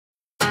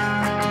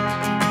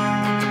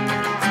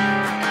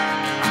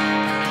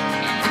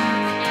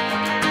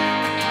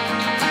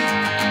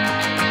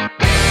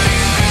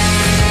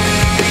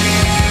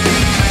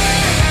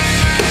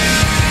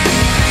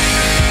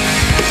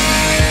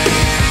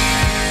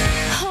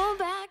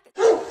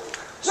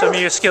Show me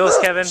your skills,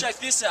 Kevin. Check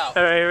this out.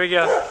 All right, here we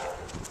go.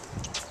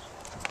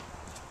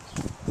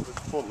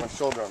 Just pulled my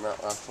shoulder on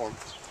that last one.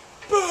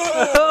 Check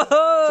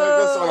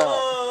this one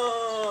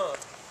out.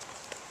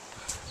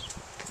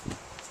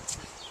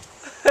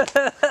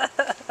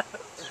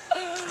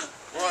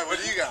 Roy, what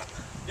do you got?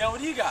 Yeah,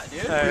 what do you got,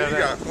 dude? What do you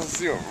got? Let's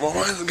see what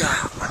Roy's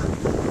got.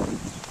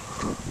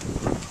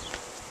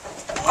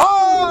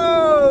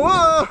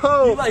 Oh!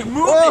 Whoa! You like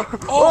moving?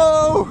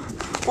 Whoa!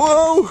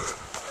 Whoa!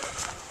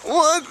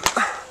 What?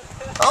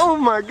 Oh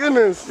my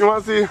goodness! You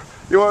want to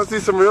see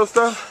some real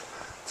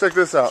stuff? Check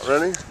this out.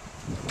 Ready?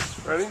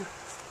 Ready?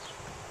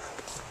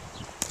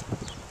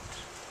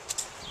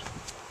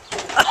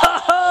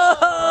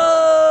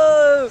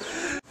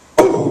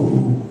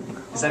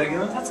 Is that a good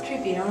one? That's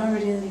creepy. Don't ever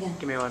do that again.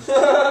 Give me one.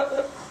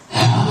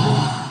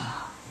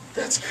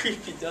 That's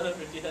creepy. Don't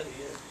ever do that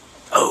again.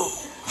 Oh!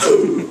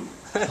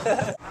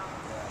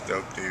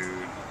 Dope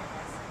dude.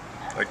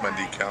 Like my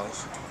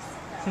decals.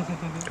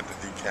 Get the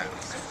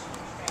decals.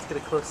 Get a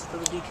close to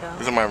the decal.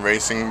 These are my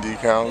racing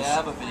decals. Yeah, I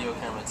have a video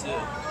camera too.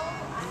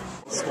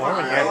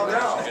 Swarming here.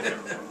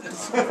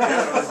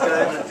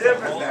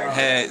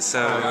 Hey, so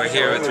we're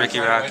here with Ricky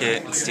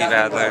Rocket and Steve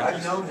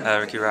Adler.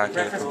 Ricky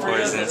Rocket from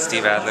Poison,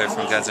 Steve Adler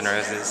from Guns N'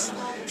 Roses.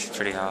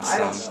 Pretty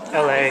awesome.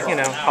 LA, you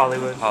know,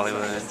 Hollywood.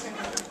 Hollywood.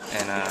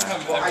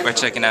 And we're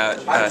checking out,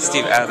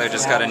 Steve Adler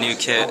just got a new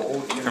kit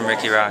from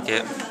Ricky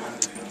Rocket.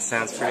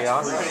 Sounds pretty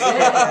awesome.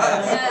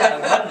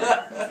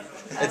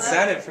 It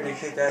sounded pretty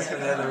kick-ass from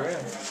the other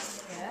room.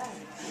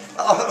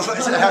 Oh,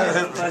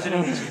 pleasure to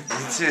meet you.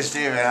 You too,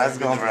 Steve, man. How's it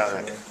going,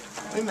 brother?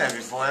 We met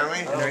before, haven't we?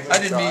 I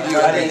didn't meet you.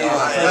 I didn't know.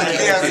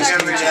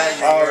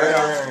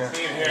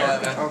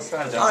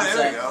 Oh,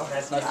 there we go.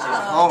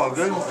 Oh, my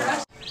goodness.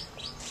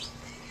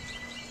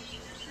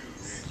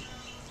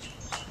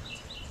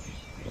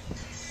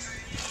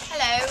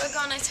 Hello, we're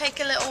gonna take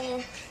a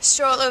little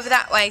stroll over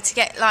that way to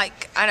get,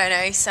 like, I don't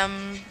know,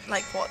 some,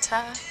 like,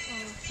 water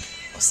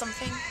or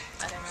something.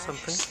 I don't know.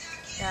 Something.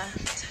 Yeah.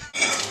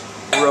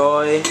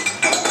 Roy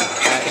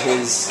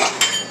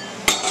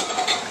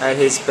at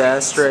his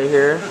best right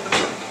here.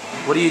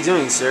 What are you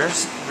doing, sir?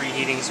 Just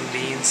reheating some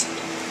beans.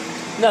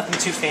 Nothing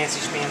too fancy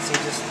schmancy,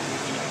 just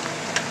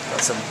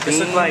Got some this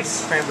looked like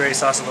beans. cranberry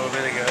sauce a little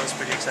bit ago. It was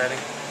pretty exciting.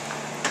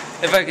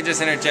 If I could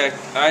just interject,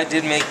 I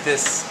did make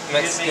this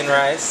Mexican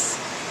rice,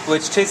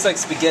 which tastes like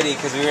spaghetti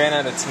because we ran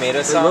out of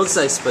tomato sauce. It looks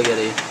like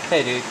spaghetti.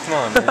 Hey dude, come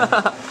on, man.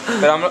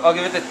 But I'll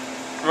give it the...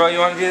 Roy, you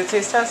want to do the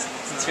taste test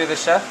since you're the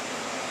chef?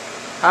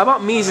 How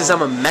about me since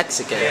I'm a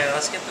Mexican? Yeah,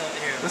 let's get the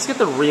here. Let's get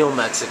the real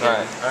Mexican.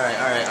 Alright.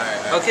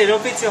 Alright. Okay,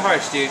 don't be too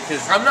harsh, dude,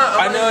 because I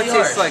know it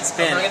tastes like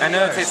spaghetti. I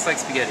know it tastes like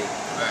spaghetti.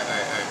 Alright.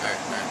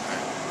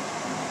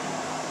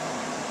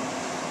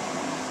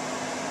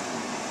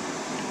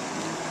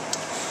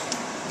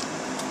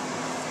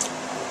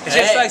 It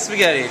tastes like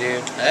spaghetti,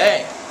 dude.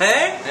 Hey!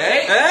 Hey?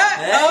 Hey! Hey?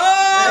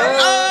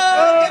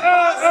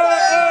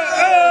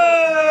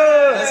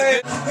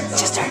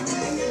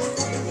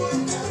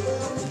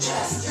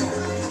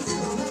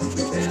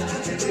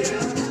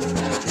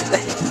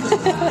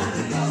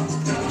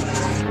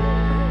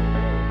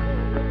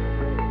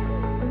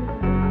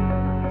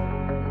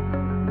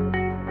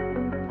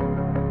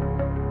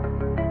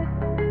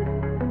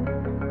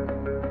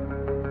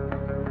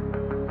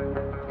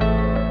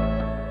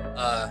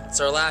 It's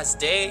our last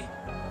day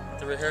at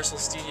the rehearsal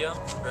studio,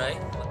 right?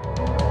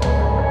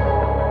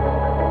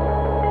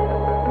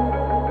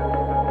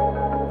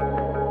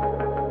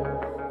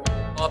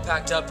 All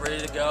packed up, ready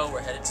to go.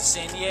 We're headed to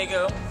San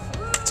Diego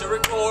to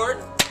record.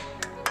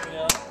 You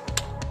know?